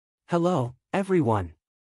Hello, everyone.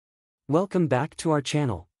 Welcome back to our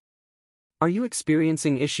channel. Are you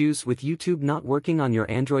experiencing issues with YouTube not working on your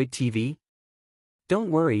Android TV?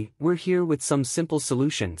 Don't worry, we're here with some simple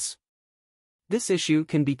solutions. This issue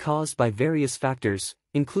can be caused by various factors,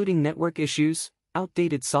 including network issues,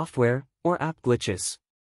 outdated software, or app glitches.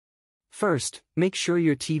 First, make sure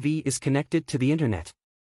your TV is connected to the internet.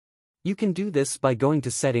 You can do this by going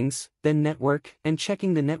to Settings, then Network, and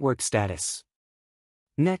checking the network status.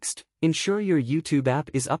 Next, ensure your YouTube app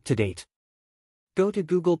is up to date. Go to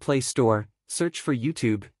Google Play Store, search for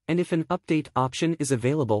YouTube, and if an update option is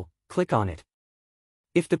available, click on it.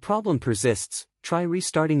 If the problem persists, try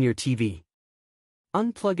restarting your TV.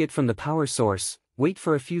 Unplug it from the power source, wait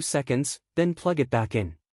for a few seconds, then plug it back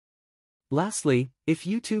in. Lastly, if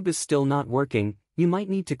YouTube is still not working, you might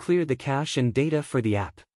need to clear the cache and data for the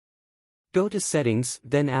app. Go to Settings,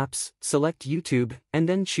 then Apps, select YouTube, and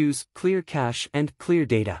then choose Clear Cache and Clear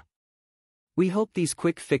Data. We hope these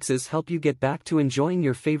quick fixes help you get back to enjoying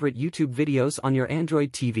your favorite YouTube videos on your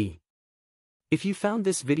Android TV. If you found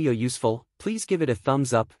this video useful, please give it a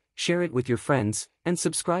thumbs up, share it with your friends, and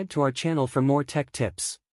subscribe to our channel for more tech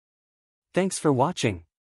tips. Thanks for watching.